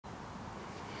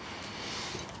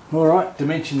Alright,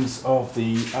 dimensions of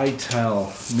the A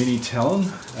Tail mini Talon.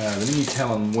 The mini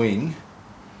Talon wing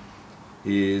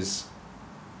is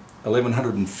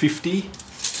 1150.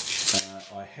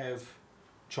 I have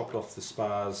chopped off the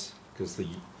spars because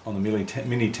on the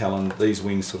mini Talon these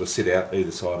wings sort of sit out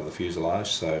either side of the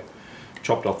fuselage, so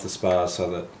chopped off the spars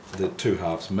so that the two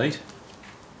halves meet.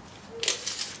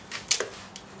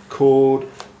 Chord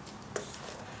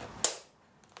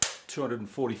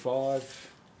 245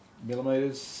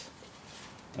 millimeters,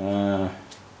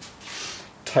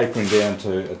 tapering down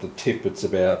to, at the tip it's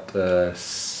about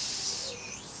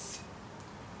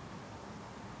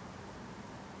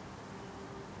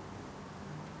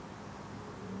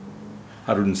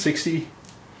 160.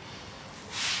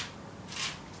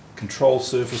 Control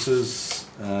surfaces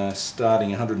starting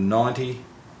 190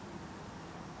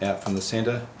 out from the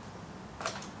centre,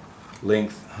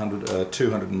 length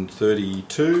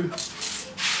 232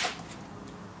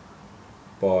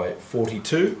 by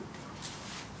 42.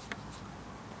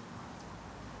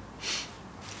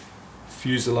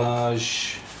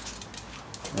 Fuselage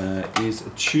is a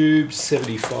tube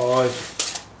 75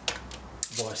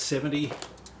 by 70.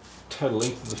 Total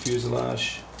length of the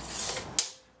fuselage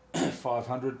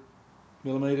 500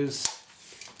 millimeters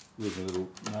with a little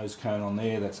nose cone on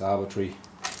there, that's arbitrary,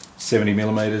 70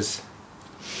 millimeters.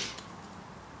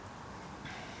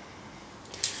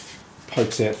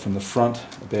 Pokes out from the front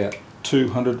about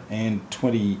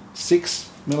 226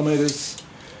 millimeters.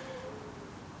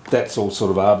 That's all sort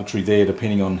of arbitrary there,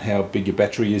 depending on how big your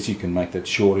battery is. You can make that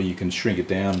shorter, you can shrink it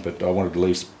down, but I wanted to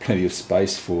leave plenty of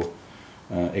space for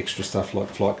extra stuff like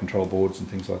flight control boards and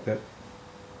things like that.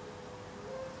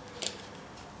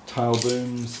 Tail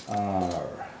booms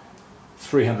are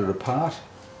 300 apart.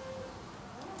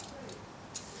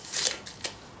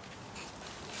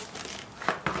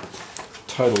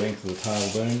 Total length of the tail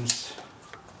booms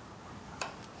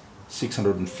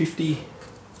 650.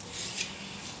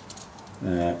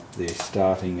 They're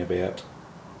starting about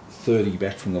 30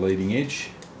 back from the leading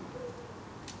edge.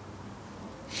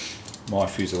 My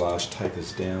fuselage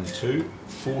tapers down to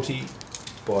 40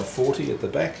 by 40 at the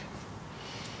back.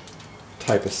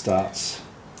 Taper starts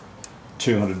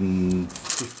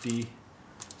 250,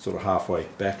 sort of halfway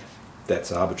back.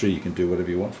 That's arbitrary, you can do whatever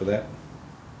you want for that.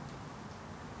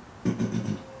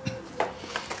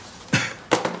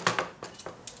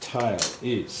 Tail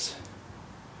is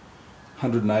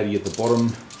 180 at the bottom,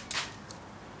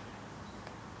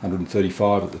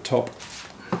 135 at the top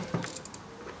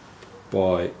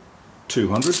by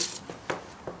 200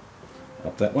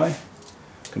 up that way.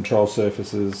 Control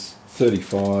surfaces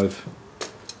 35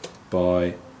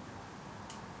 by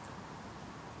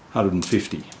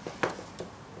 150.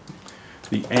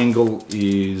 The angle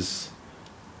is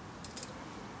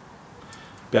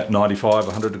about 95,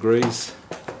 100 degrees.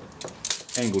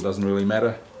 Angle doesn't really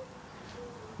matter,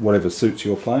 whatever suits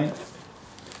your plane.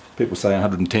 People say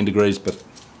 110 degrees, but it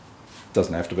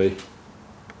doesn't have to be.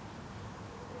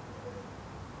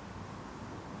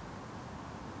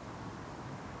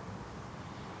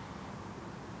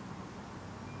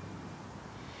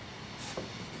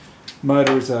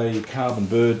 Motor is a Carbon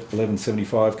Bird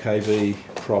 1175 kV,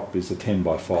 prop is a 10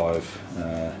 by 5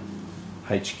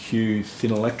 HQ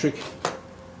thin electric.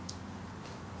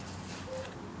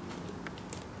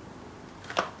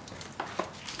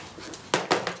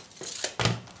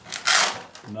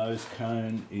 Nose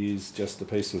cone is just a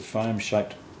piece of foam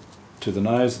shaped to the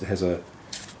nose. It has a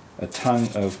tongue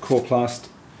of Corplast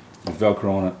with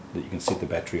Velcro on it that you can set the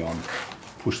battery on,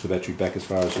 push the battery back as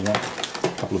far as you want.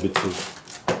 A couple of bits of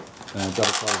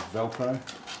double-sided Velcro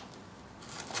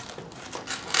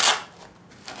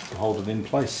to hold it in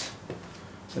place.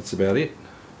 That's about it.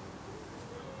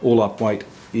 All up weight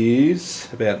is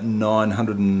about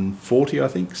 940, I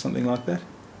think, something like that.